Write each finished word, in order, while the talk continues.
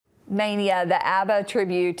Mania, the ABBA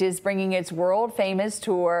Tribute, is bringing its world-famous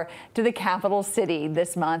tour to the capital city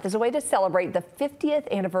this month as a way to celebrate the 50th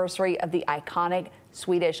anniversary of the iconic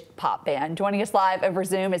Swedish pop band. Joining us live over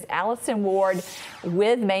Zoom is Allison Ward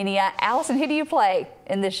with Mania. Allison, who do you play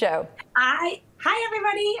in this show? Hi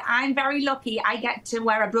everybody. I'm very lucky. I get to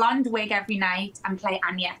wear a blonde wig every night and play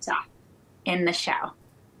Agneta in the show.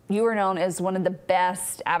 You are known as one of the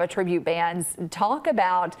best ABBA tribute bands. Talk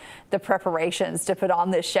about the preparations to put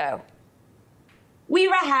on this show. We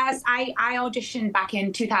rehearsed. I auditioned back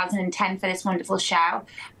in 2010 for this wonderful show,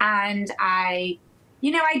 and I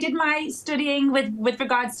did my studying with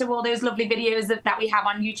regards to all those lovely videos that we have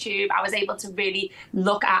on YouTube. I was able to really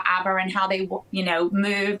look at ABBA and how they,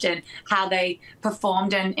 moved and how they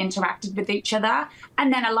performed and interacted with each other.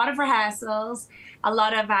 And then a lot of rehearsals, a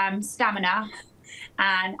lot of stamina.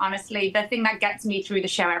 And honestly, the thing that gets me through the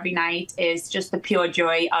show every night is just the pure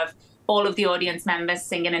joy of all of the audience members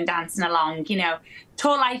singing and dancing along.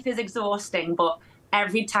 Tour life is exhausting, but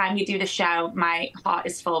every time you do the show, my heart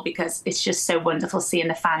is full because it's just so wonderful seeing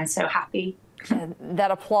the fans so happy. That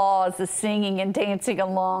applause, the singing and dancing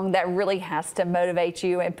along, that really has to motivate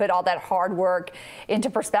you and put all that hard work into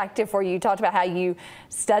perspective for you. You talked about how you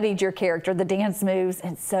studied your character, the dance moves,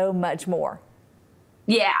 and so much more.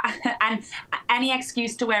 Yeah, and any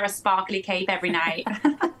excuse to wear a sparkly cape every night.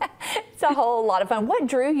 It's a whole lot of fun. What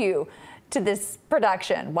drew you to this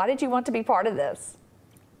production? Why did you want to be part of this?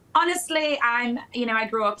 Honestly, I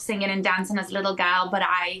grew up singing and dancing as a little girl, but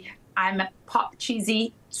I'm a pop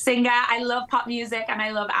cheesy singer. I love pop music and I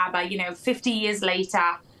love ABBA. 50 years later,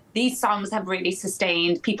 these songs have really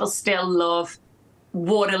sustained. People still love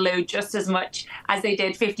Waterloo just as much as they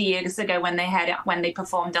did 50 years ago when they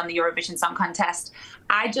performed on the Eurovision Song Contest.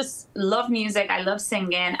 I just love music. I love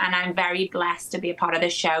singing, and I'm very blessed to be a part of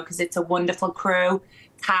this show because it's a wonderful crew,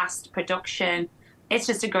 cast, production. It's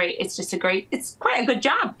quite a good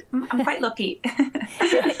job. I'm quite lucky.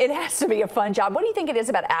 It has to be a fun job. What do you think it is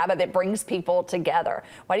about ABBA that brings people together?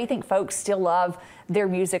 Why do you think folks still love their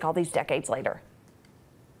music all these decades later?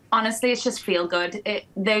 Honestly, it's just feel good.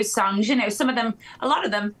 Those songs, a lot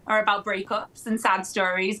of them are about breakups and sad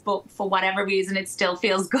stories, but for whatever reason, it still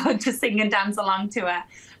feels good to sing and dance along to it.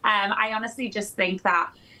 I honestly just think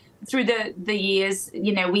that through the years,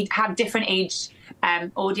 we have different age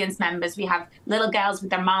audience members. We have little girls with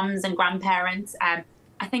their mums and grandparents. I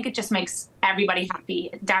think it just makes everybody happy.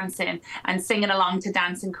 Dancing and singing along to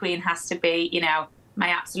Dancing Queen has to be, my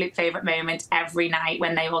absolute favorite moment every night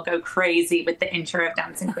when they all go crazy with the intro of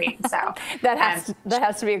Dancing Queen. So that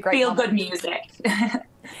has to be a great feel good music.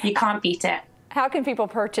 You can't beat it. How can people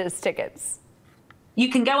purchase tickets? You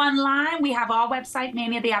can go online. We have our website,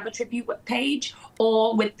 Mania, the ABBA Tribute page,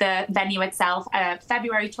 or with the venue itself.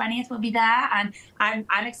 February 20th will be there, and I'm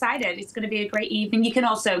excited. It's going to be a great evening. You can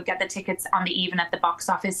also get the tickets on the even at the box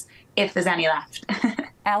office if there's any left.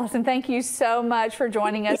 Allison, thank you so much for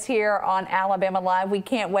joining us here on Alabama Live. We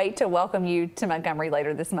can't wait to welcome you to Montgomery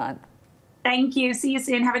later this month. Thank you. See you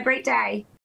soon. Have a great day.